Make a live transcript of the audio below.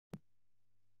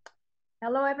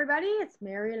Hello, everybody. It's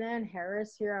Mary Lynn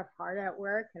Harris here of Heart at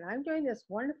Work, and I'm doing this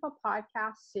wonderful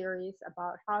podcast series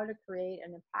about how to create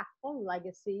an impactful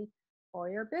legacy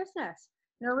for your business.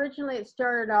 And originally, it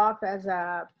started off as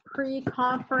a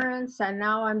pre-conference, and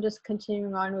now I'm just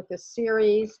continuing on with this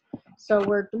series. So,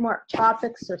 more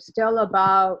topics are still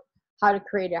about how to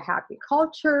create a happy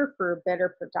culture for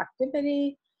better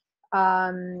productivity,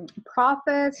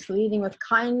 profits, leading with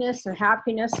kindness and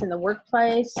happiness in the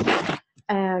workplace,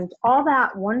 and all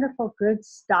that wonderful good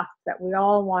stuff that we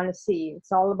all want to see.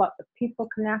 It's all about the people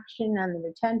connection and the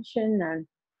retention and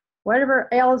whatever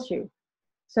ails you.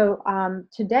 So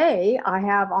today I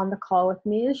have on the call with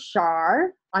me is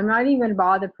Shar. I'm not even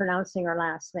bother pronouncing her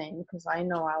last name because I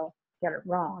know I'll get it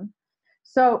wrong.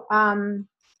 So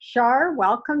Shar,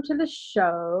 welcome to the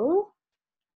show.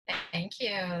 Thank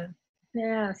you.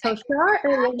 Yeah, so Shar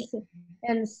is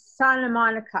in Santa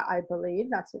Monica, I believe.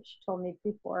 That's what she told me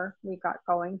before we got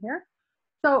going here.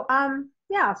 So,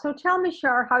 yeah, so tell me,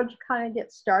 Shar, how'd you kind of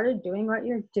get started doing what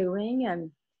you're doing and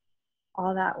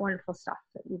all that wonderful stuff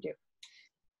that you do?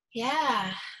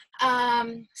 Yeah.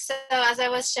 So as I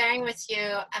was sharing with you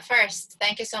at first,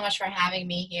 thank you so much for having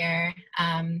me here.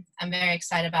 I'm very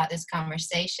excited about this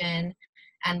conversation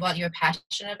and what you're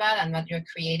passionate about and what you're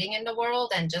creating in the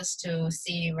world, and just to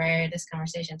see where this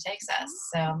conversation takes us.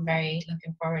 So I'm very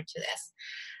looking forward to this.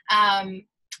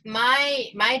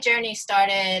 My journey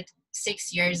started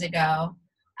 6 years ago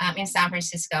in San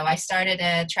Francisco. I started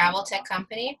a travel tech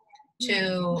company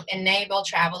to enable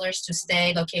travelers to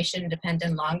stay location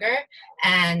independent longer,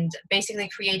 and basically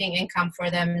creating income for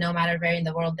them no matter where in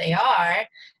the world they are,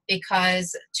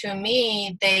 because to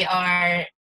me they are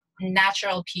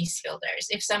natural peace builders.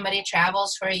 If somebody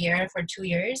travels for a year, for 2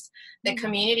 years, the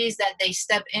communities that they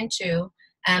step into,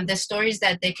 the stories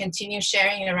that they continue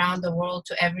sharing around the world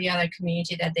to every other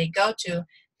community that they go to,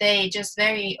 they just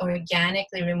very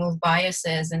organically remove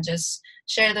biases and just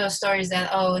share those stories that,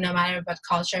 oh, no matter what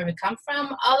culture we come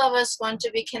from, all of us want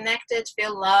to be connected,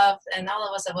 feel loved, and all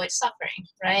of us avoid suffering,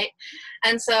 right?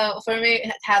 And so for me,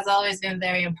 it has always been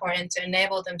very important to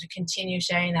enable them to continue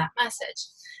sharing that message.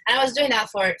 And I was doing that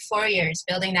for 4 years,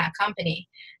 building that company.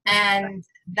 And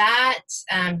that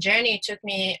journey took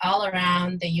me all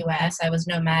around the US. I was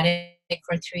nomadic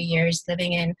for 3 years,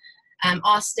 living in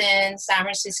Austin, San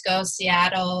Francisco,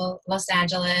 Seattle, Los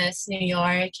Angeles, New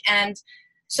York. And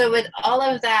so with all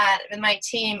of that, with my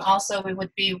team also, we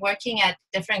would be working at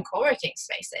different co-working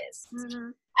spaces.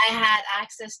 I had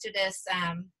access to this.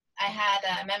 I had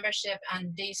a membership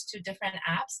on these two different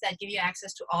apps that give you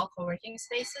access to all co-working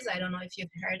spaces. I don't know if you've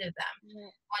heard of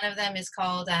them. One of them is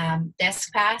called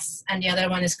Desk Pass, and the other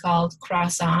one is called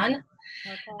Cross On.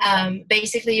 Okay.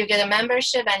 Basically, you get a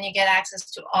membership and you get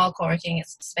access to all co-working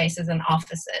spaces and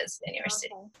offices in your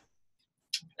city.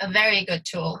 A very good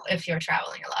tool if you're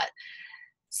traveling a lot.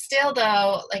 Still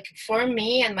though, like for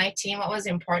me and my team, what was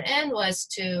important was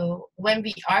to, when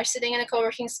we are sitting in a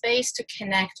co-working space, to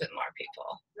connect with more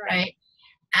people, right?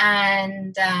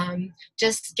 And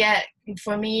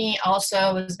for me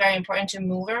also, it was very important to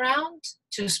move around,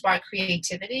 to spark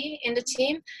creativity in the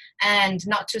team, and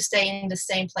not to stay in the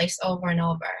same place over and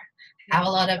over. Have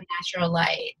a lot of natural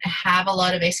light, have a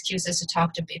lot of excuses to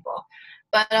talk to people.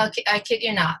 But I kid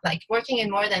you not, like working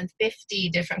in more than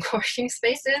 50 different co-working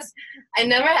spaces, I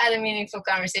never had a meaningful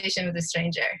conversation with a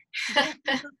stranger.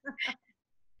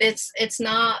 It's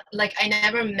not like I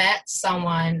never met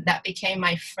someone that became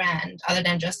my friend other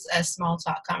than just a small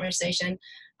talk conversation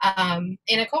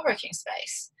in a co-working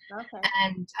space. Okay.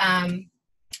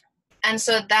 And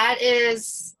so that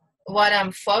is what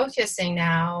I'm focusing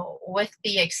now with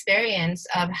the experience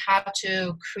of how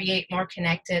to create more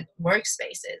connected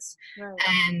workspaces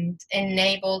and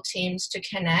enable teams to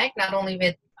connect not only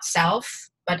with self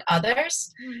but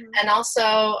others, and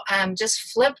also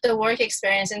just flip the work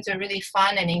experience into a really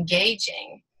fun and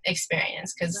engaging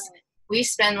experience, because we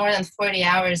spend more than 40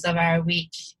 hours of our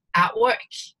week at work.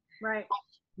 Right.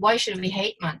 Why should we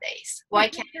hate Mondays? Why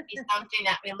can't it be something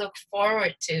that we look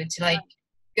forward to like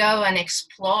go and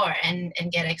explore and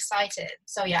get excited?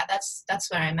 So yeah,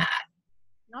 that's where I'm at.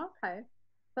 Okay.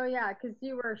 So yeah, because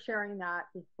you were sharing that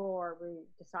before we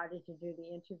decided to do the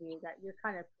interview, that you're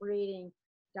kind of creating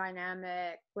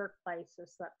dynamic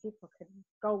workplaces that people can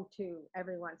go to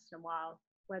every once in a while,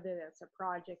 whether that's a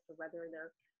project or whether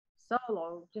they're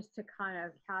solo, just to kind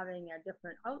of having a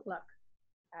different outlook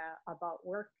about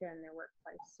work and their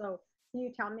workplace. So can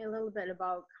you tell me a little bit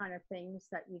about kind of things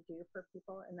that you do for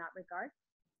people in that regard?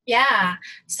 Yeah.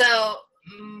 So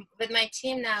with my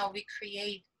team now, we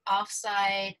create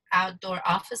offsite outdoor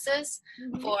offices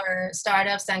for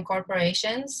startups and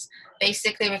corporations.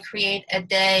 Basically, we create a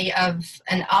day of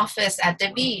an office at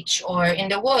the beach or in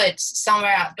the woods,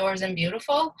 somewhere outdoors and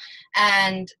beautiful.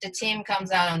 And the team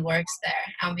comes out and works there.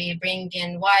 And we bring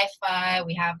in Wi-Fi.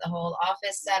 We have the whole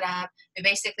office set up. We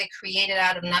basically create it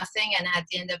out of nothing. And at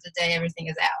the end of the day, everything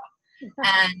is out.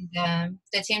 And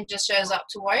the team just shows up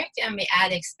to work, and we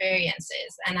add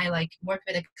experiences. And I like work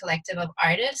with a collective of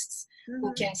artists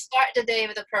who can start the day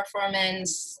with a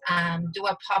performance, do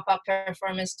a pop-up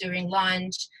performance during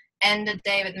lunch, end the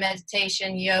day with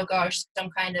meditation, yoga, or some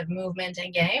kind of movement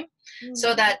and game,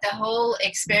 so that the whole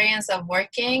experience of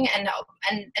working and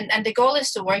the goal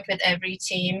is to work with every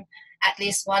team at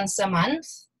least once a month,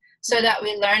 so that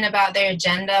we learn about their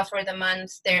agenda for the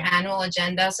month, their annual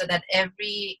agenda, so that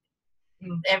every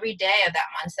day of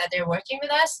that month that they're working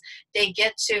with us, they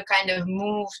get to kind of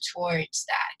move towards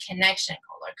that connection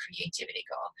goal or creativity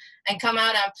goal and come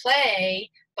out and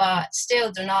play, but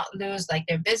still do not lose like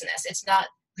their business. It's not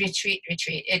retreat.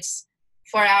 It's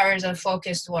 4 hours of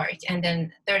focused work, and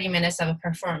then 30 minutes of a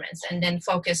performance, and then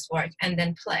focused work, and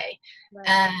then play.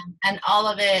 Right. And all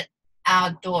of it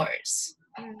outdoors.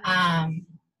 I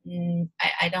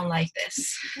don't like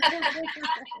this.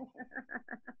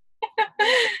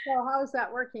 So how's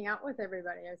that working out with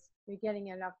everybody? Is you getting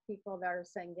enough people that are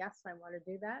saying, yes, I want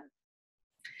to do that?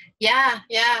 Yeah.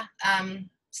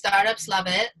 Startups love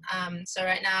it. So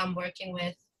right now I'm working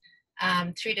with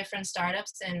 3 different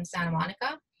startups in Santa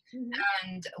Monica,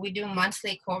 and we do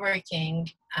monthly co-working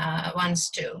ones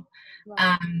too.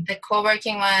 Wow. The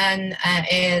co-working one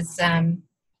is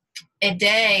a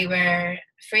day where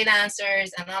freelancers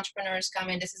and entrepreneurs come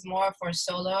in. This is more for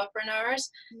solopreneurs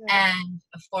and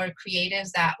for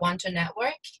creatives that want to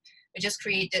network. We just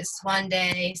create this one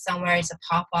day somewhere. It's a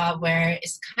pop-up where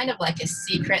it's kind of like a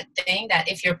secret thing that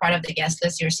if you're part of the guest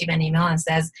list, you receive an email and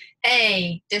says,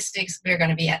 hey, this week we're going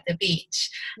to be at the beach,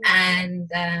 and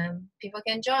people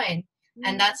can join.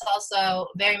 And that's also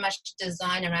very much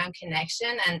designed around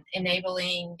connection and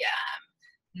enabling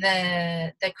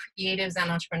the creatives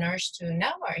and entrepreneurs to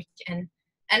network. And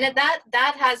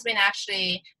that has been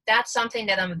actually, that's something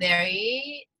that I'm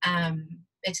very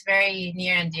it's very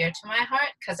near and dear to my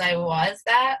heart, because I was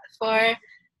that for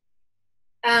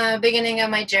beginning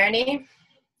of my journey.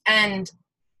 And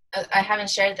I haven't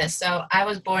shared this. So I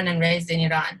was born and raised in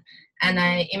Iran, and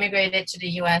I immigrated to the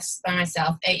US by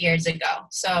myself 8 years ago.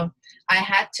 So I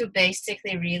had to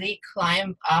basically really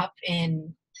climb up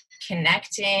in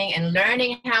connecting and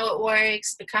learning how it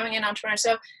works, becoming an entrepreneur.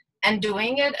 So, and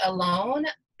doing it alone,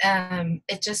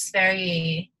 it's just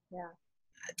very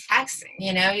taxing,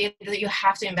 you know. You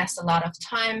have to invest a lot of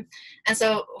time. And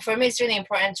so for me, it's really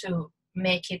important to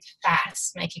make it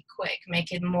fast, make it quick,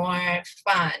 make it more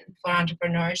fun for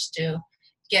entrepreneurs to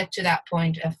get to that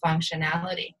point of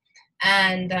functionality.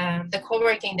 And the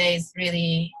co-working days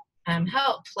really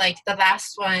help. Like the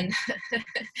last one,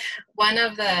 one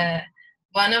of the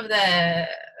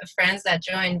friends that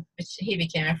joined, which he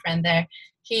became a friend there,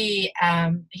 he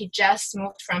just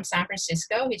moved from San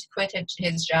Francisco. He quit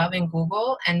his job in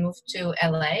Google and moved to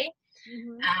LA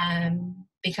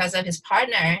because of his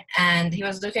partner, and he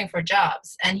was looking for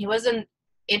jobs, and he wasn't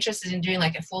interested in doing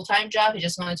like a full-time job. He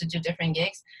just wanted to do different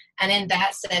gigs, and in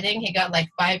that setting he got like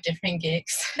 5 different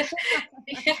gigs.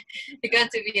 He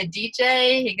got to be a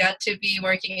DJ, he got to be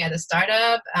working at a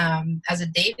startup as a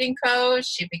dating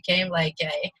coach. He became like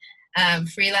a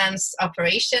freelance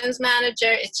operations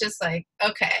manager. It's just like,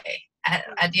 okay,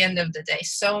 at the end of the day,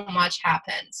 so much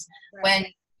happens when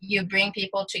you bring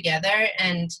people together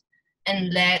and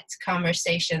let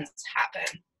conversations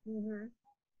happen.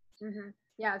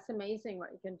 Yeah, it's amazing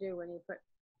what you can do when you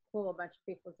pull a bunch of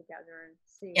people together and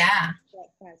see what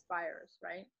transpires,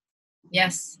 right?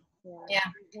 Yes.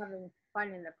 Yeah. Having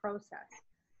fun in the process.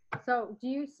 So do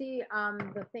you see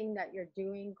the thing that you're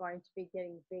doing going to be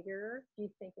getting bigger? Do you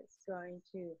think it's going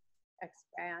to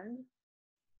expand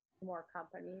to more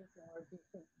companies, or do you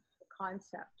think the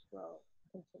concept will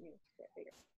continue to get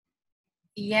bigger?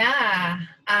 Yeah,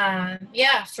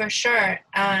 for sure.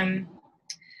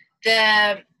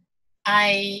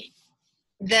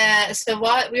 So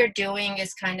what we're doing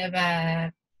is kind of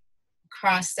a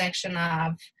cross section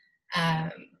of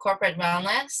corporate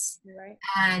wellness,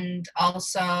 and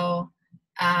also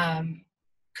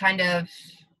kind of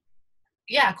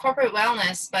corporate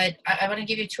wellness. But I want to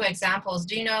give you 2 examples.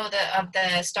 Do you know of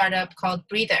the startup called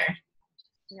Breather?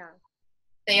 No.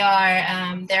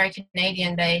 They're a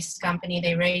Canadian-based company.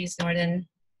 They raised more than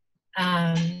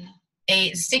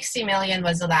 60 million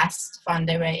was the last fund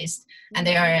they raised, and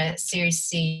they are a Series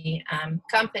C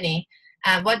company.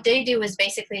 What they do is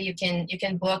basically you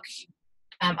can book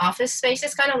office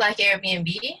spaces, kind of like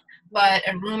Airbnb, but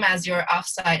a room as your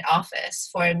offsite office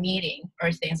for a meeting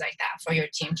or things like that for your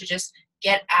team to just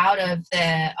get out of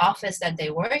the office that they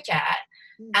work at.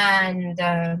 And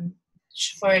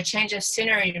for a change of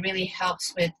scenery, it really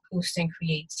helps with boosting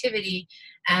creativity.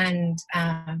 And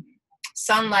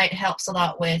sunlight helps a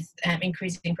lot with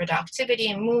increasing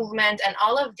productivity, movement, and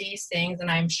all of these things. And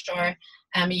I'm sure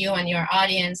you and your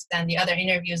audience and the other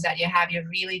interviews that you have, you've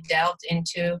really delved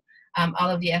into all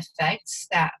of the effects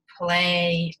that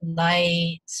play,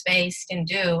 light, space can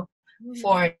do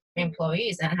for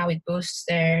employees and how it boosts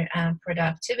their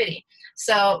productivity.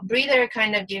 So Breather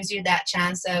kind of gives you that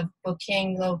chance of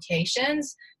booking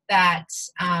locations that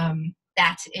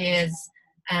that is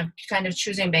kind of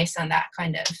choosing based on that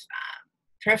kind of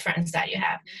preference that you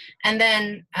have. And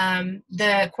then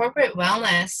the corporate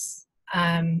wellness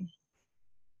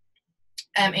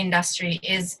industry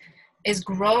is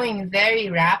growing very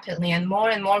rapidly, and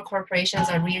more corporations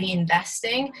are really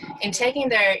investing in taking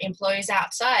their employees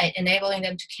outside, enabling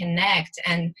them to connect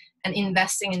and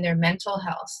investing in their mental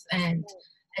health. And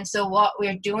so what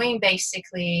we're doing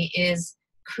basically is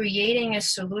creating a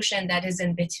solution that is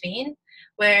in between,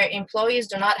 where employees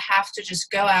do not have to just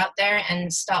go out there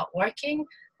and start working,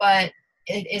 but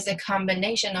it is a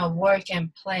combination of work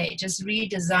and play, just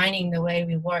redesigning the way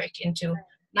we work into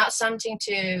not something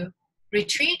to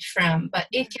retreat from, but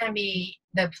it can be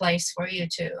the place for you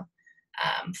to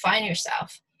find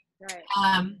yourself. Right.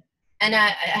 And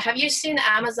have you seen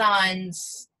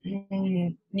Amazon's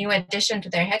new addition to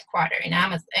their headquarters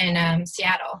in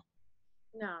Seattle?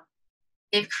 No.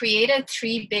 They've created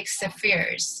 3 big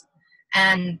spheres,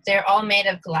 and they're all made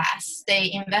of glass. They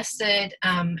invested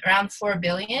around $4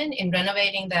 billion in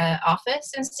renovating the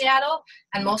office in Seattle,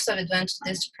 and most of it went to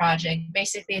this project.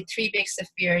 Basically, 3 big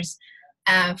spheres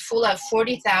full of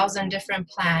 40,000 different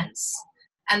plants.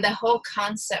 And the whole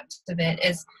concept of it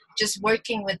is just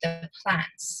working with the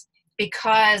plants,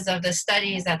 because of the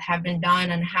studies that have been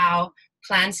done on how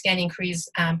plants can increase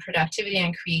productivity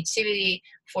and creativity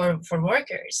for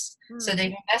workers. So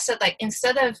they've invested, like,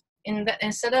 instead of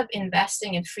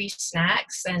investing in free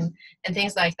snacks and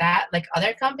things like that, like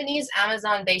other companies,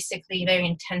 Amazon basically very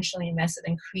intentionally invested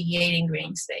in creating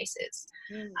green spaces.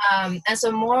 And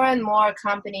so more and more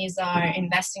companies are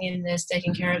investing in this,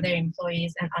 taking care of their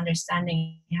employees and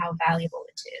understanding how valuable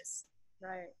it is.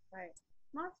 Right.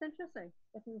 Well, that's interesting.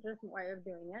 It's an interesting way of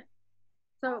doing it.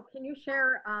 So can you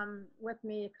share with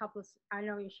me a couple of, I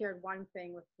know you shared one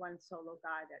thing with one solo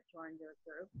guy that joined your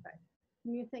group, but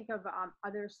can you think of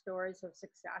other stories of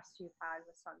success you've had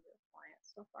with some of your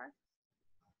clients so far?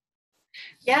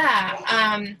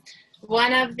 Yeah,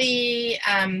 one of the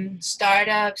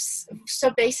startups,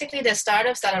 so basically the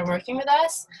startups that are working with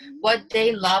us, what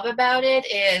they love about it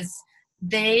is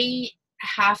they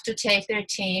have to take their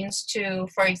teams to,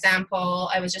 for example,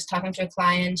 I was just talking to a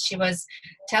client, she was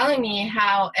telling me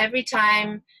how every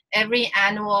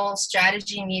annual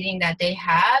strategy meeting that they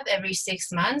have every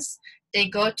 6 months, they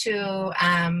go to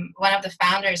one of the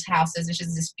founders' houses, which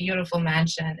is this beautiful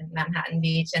mansion in Manhattan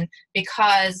Beach, and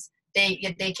because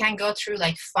they can go through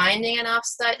like finding an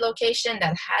offsite location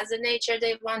that has the nature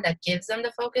they want, that gives them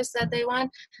the focus that they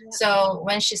want. Yeah. So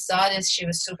when she saw this, she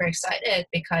was super excited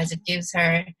because it gives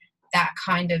her that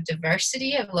kind of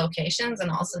diversity of locations and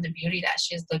also the beauty that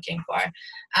she's looking for.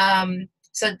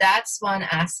 So that's one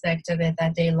aspect of it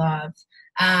that they love.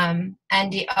 And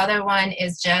the other one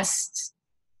is just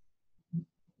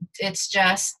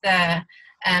the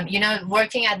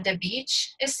working at the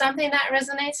beach is something that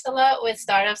resonates a lot with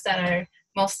startups that are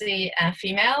mostly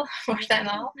female, more than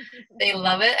all. They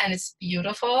love it, and it's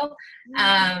beautiful.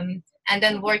 And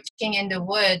then working in the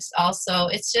woods also,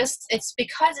 it's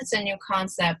because it's a new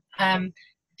concept.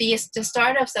 The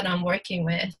startups that I'm working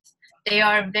with, they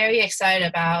are very excited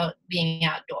about being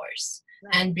outdoors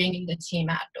and bringing the team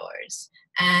outdoors.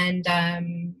 And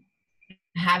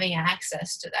having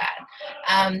access to that.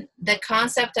 The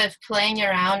concept of playing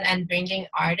around and bringing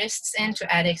artists in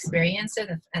to add experiences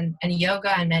and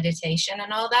yoga and meditation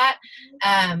and all that,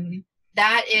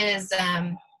 that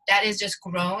is just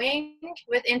growing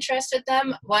with interest with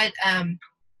them. What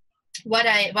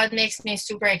makes me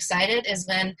super excited is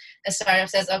when a startup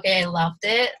says, okay, I loved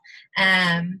it,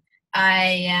 and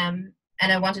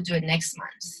I want to do it next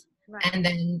month. Right. And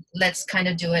then let's kind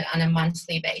of do it on a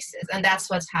monthly basis. And that's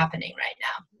what's happening right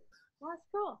now. Well, that's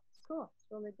cool. It's cool. It's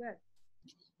really good.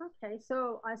 Okay.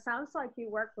 So it sounds like you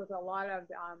work with a lot of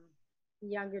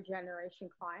younger generation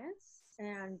clients.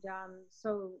 And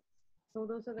so So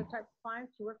those are the type of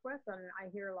clients you work with, and I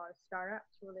hear a lot of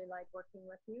startups really like working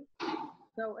with you.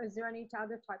 So is there any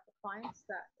other type of clients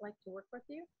that like to work with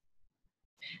you?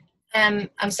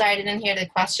 I'm sorry, I didn't hear the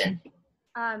question.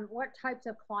 What types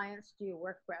of clients do you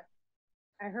work with?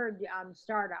 I heard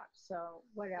startups. So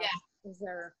what else? Yeah. Is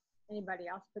there anybody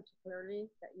else particularly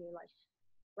that you like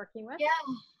working with?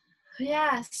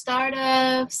 Yeah,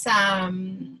 startups,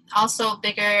 also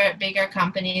bigger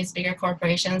companies, bigger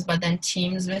corporations, but then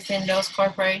teams within those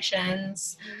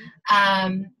corporations.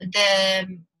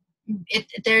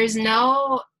 There's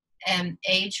no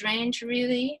age range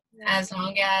really, as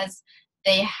long as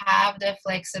they have the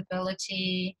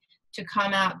flexibility to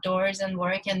come outdoors and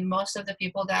work. And most of the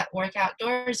people that work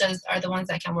outdoors are the ones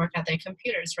that can work at their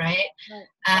computers, right?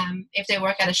 If they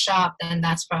work at a shop, then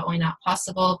that's probably not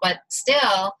possible. But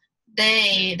still,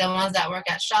 the ones that work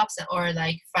at shops or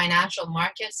like financial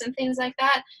markets and things like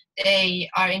that, they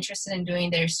are interested in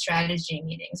doing their strategy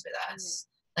meetings with us,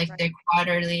 like their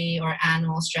quarterly or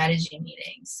annual strategy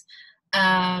meetings.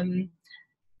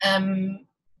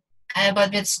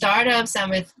 But with startups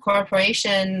and with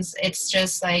corporations, it's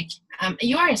just like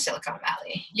you are in Silicon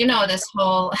Valley. You know, this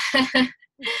whole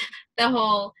the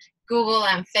whole Google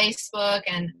and Facebook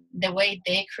and the way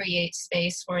they create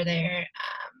space for their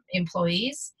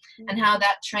employees, and how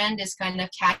that trend is kind of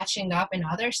catching up in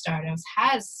other startups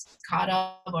has caught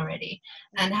up already,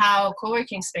 and how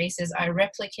co-working spaces are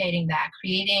replicating that,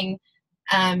 creating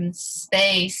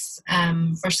space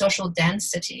for social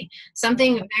density.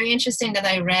 Something very interesting that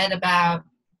I read about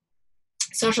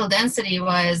social density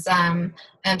was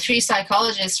three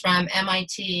psychologists from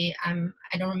MIT.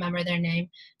 I don't remember their name.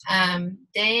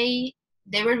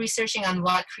 They were researching on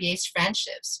what creates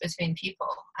friendships between people,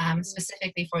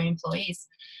 specifically for employees,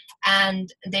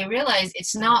 and they realized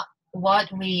it's not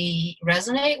what we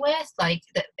resonate with, like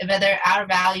whether our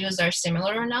values are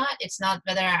similar or not. It's not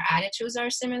whether our attitudes are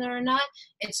similar or not.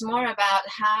 It's more about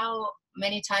how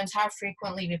many times, how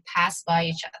frequently we pass by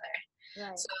each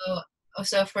other.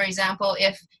 So for example,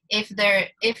 if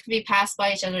we pass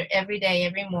by each other every day,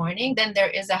 every morning, then there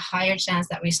is a higher chance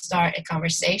that we start a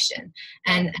conversation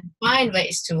and find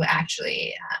ways to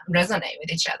actually resonate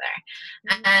with each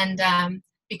other. And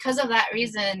because of that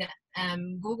reason,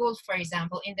 Google, for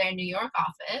example, in their New York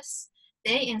office,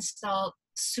 they installed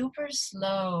super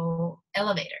slow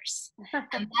elevators,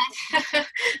 and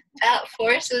that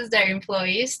forces their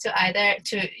employees to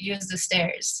use the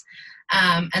stairs.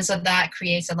 And so that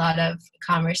creates a lot of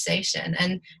conversation,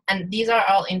 and these are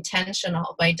all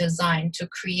intentional by design to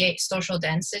create social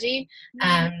density,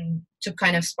 to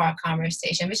kind of spark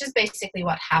conversation, which is basically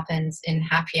what happens in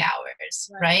happy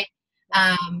hours, right?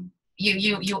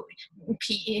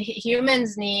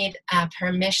 Humans need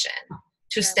permission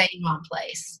to stay in one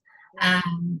place,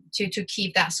 to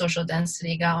keep that social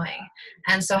density going.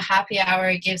 And so happy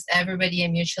hour gives everybody a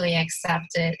mutually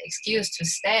accepted excuse to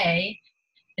stay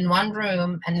in one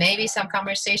room, and maybe some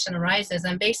conversation arises.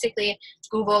 And basically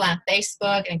Google and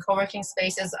Facebook and co-working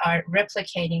spaces are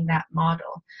replicating that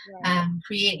model,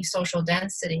 creating social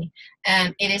density.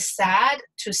 And it is sad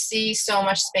to see so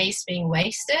much space being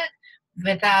wasted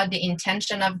without the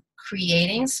intention of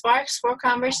creating sparks for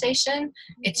conversation.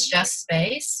 It's just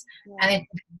space, and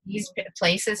these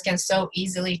places can so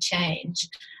easily change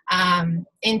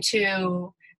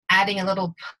into adding a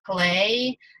little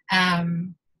play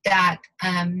that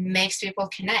makes people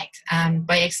connect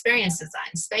by experience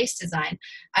design, space design.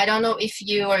 I don't know if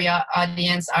you or your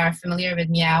audience are familiar with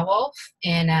Meow Wolf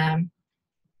in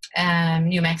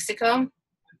New Mexico.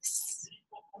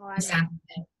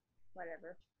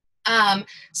 Whatever.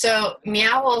 So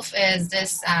Meow Wolf is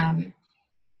this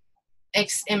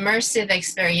immersive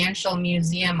experiential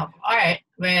museum of art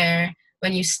where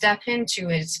when you step into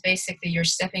it, it's basically you're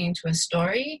stepping into a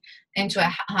story, into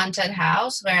a haunted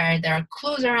house where there are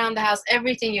clues around the house.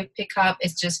 Everything you pick up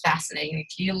is just fascinating.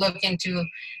 You look into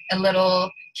a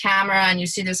little camera and you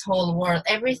see this whole world.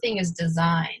 Everything is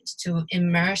designed to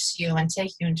immerse you and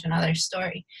take you into another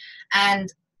story.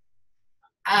 And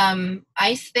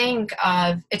I think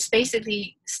of it's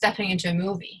basically stepping into a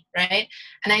movie, right?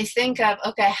 And I think of,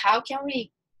 okay, how can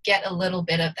we get a little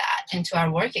bit of that into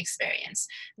our work experience?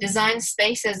 Design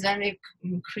spaces, when we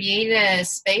create a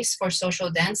space for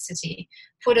social density,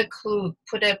 put a clue,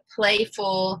 put a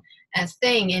playful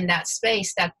thing in that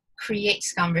space that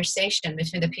creates conversation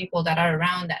between the people that are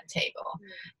around that table.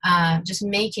 Just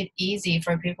make it easy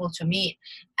for people to meet.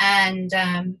 And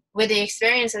with the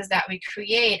experiences that we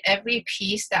create, every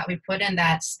piece that we put in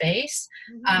that space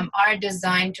are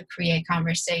designed to create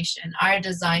conversation, are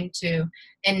designed to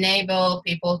enable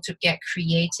people to get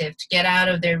creative, to get out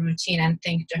of their routine and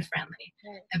think differently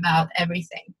about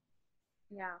everything.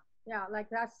 Yeah, yeah, like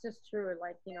that's just true.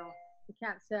 Like, you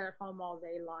can't sit at home all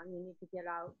day long. You need to get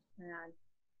out and,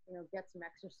 get some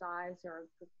exercise or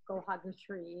go hug a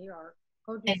tree or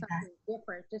go do Exactly. something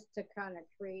different just to kind of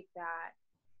create that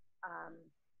um,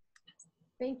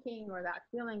 thinking or that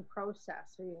feeling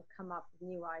process where you come up with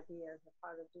new ideas of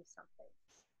how to do something.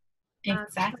 So,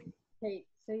 Exactly. Kate,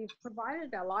 so you've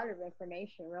provided a lot of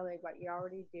information, really, what you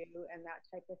already do and that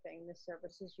type of thing, the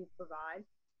services you provide.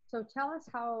 So tell us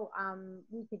how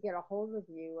we could get a hold of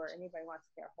you, or anybody wants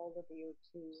to get a hold of you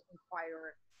to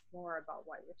inquire more about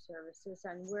what your service is,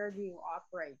 and where do you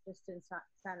operate? Just in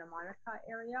Santa Monica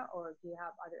area, or do you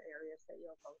have other areas that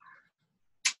you'll go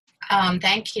to?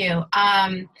 Thank you.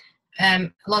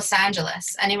 Los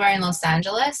Angeles, anywhere in Los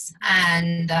Angeles,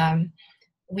 and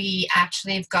we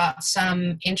actually have got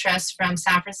some interest from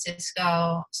San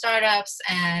Francisco startups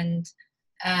and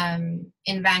in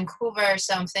Vancouver.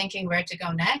 So I'm thinking where to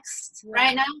go next Yeah,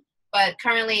 right now, but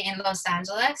currently in Los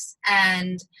Angeles.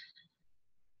 And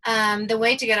the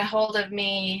way to get a hold of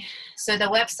me, so the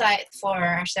website for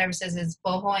our services is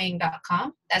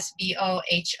bohoing.com. That's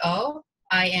BOHOING.com.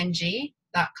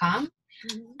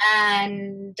 mm-hmm.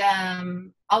 And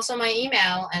also my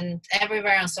email, and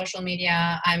everywhere on social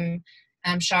media, I'm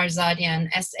Shar Zadian,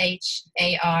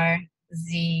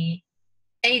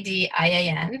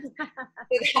 SHARZADIAN.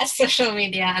 That's social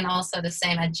media, and also the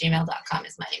same at gmail.com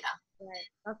is my email. Right.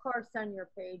 Of course, on your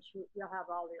page, you'll have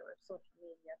all your social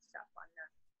media stuff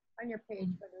on your page,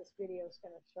 but this video is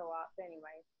going to show up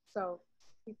anyway. So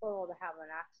people will have an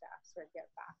access or get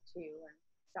back to you and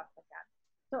stuff like that.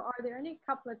 So are there any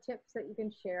couple of tips that you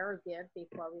can share or give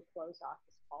before we close off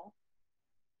this call?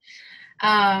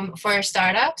 For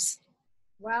startups,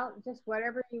 Well, just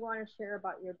whatever you want to share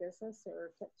about your business or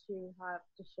tips you have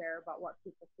to share about what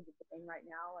people could be doing right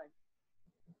now, and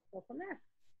go from there.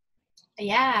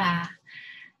 yeah.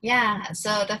 Yeah,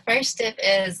 so the first tip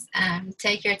is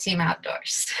take your team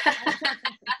outdoors.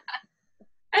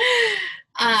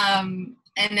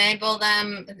 Enable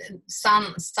them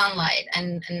sunlight,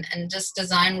 and just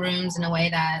design rooms in a way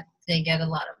that they get a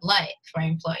lot of light for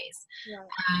employees. Right.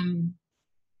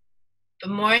 But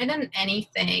more than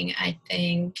anything, I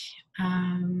think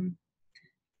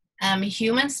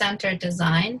human-centered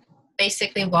design.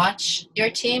 Basically, watch your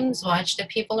teams, watch the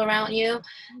people around you,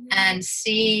 Mm-hmm. and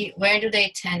see where do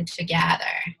they tend to gather.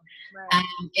 Right.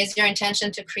 Is your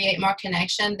intention to create more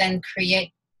connection? Then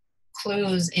create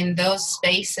clues in those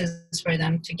spaces for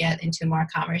them to get into more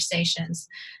conversations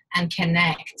and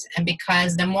connect. And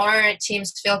because the more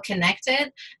teams feel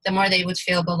connected, the more they would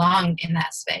feel belonged in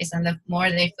that space. And the more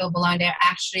they feel belonged, they're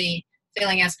actually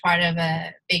feeling as part of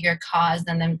a bigger cause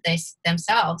than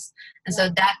themselves. And so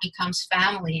that becomes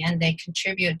family, and they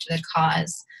contribute to the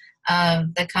cause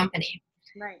of the company.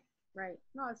 Right. Right.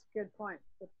 No, it's a good point.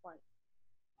 Good point.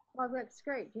 Well, that's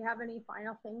great. Do you have any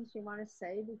final things you want to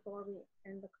say before we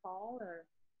end the call, or?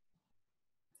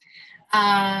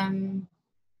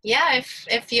 Yeah,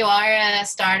 if you are a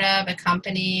startup, a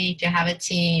company, if you have a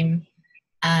team,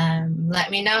 let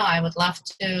me know. I would love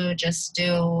to just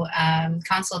do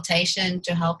consultation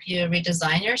to help you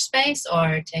redesign your space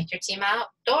or take your team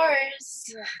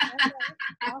outdoors. Yeah. Okay.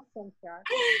 Awesome, Shar.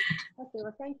 Okay.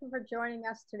 Well, thank you for joining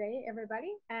us today,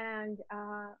 everybody. And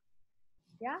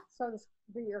yeah, so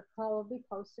your call will be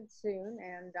posted soon,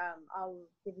 and I'll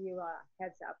give you a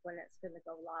heads up when it's going to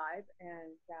go live,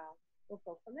 and we'll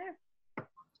go from there.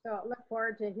 So I look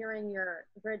forward to hearing your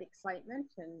great excitement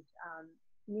and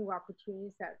new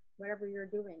opportunities that whatever you're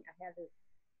doing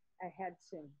ahead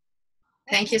soon.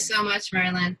 Thank you so much,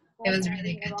 Marilyn. It was Okay,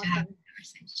 really you're good to have welcome. a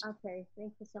conversation. Okay,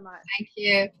 thank you so much. Thank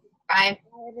you. Bye.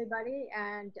 Bye, everybody,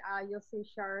 and you'll see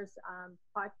Shar's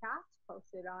podcast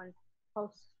posted on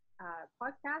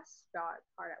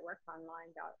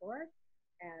podcast.partatworkonline.org,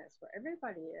 and it's where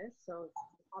everybody is. So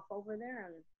hop over there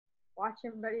and watch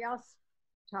everybody else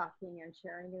talking and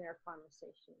sharing their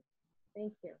conversation.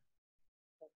 Thank you.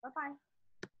 Bye-bye.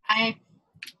 Bye.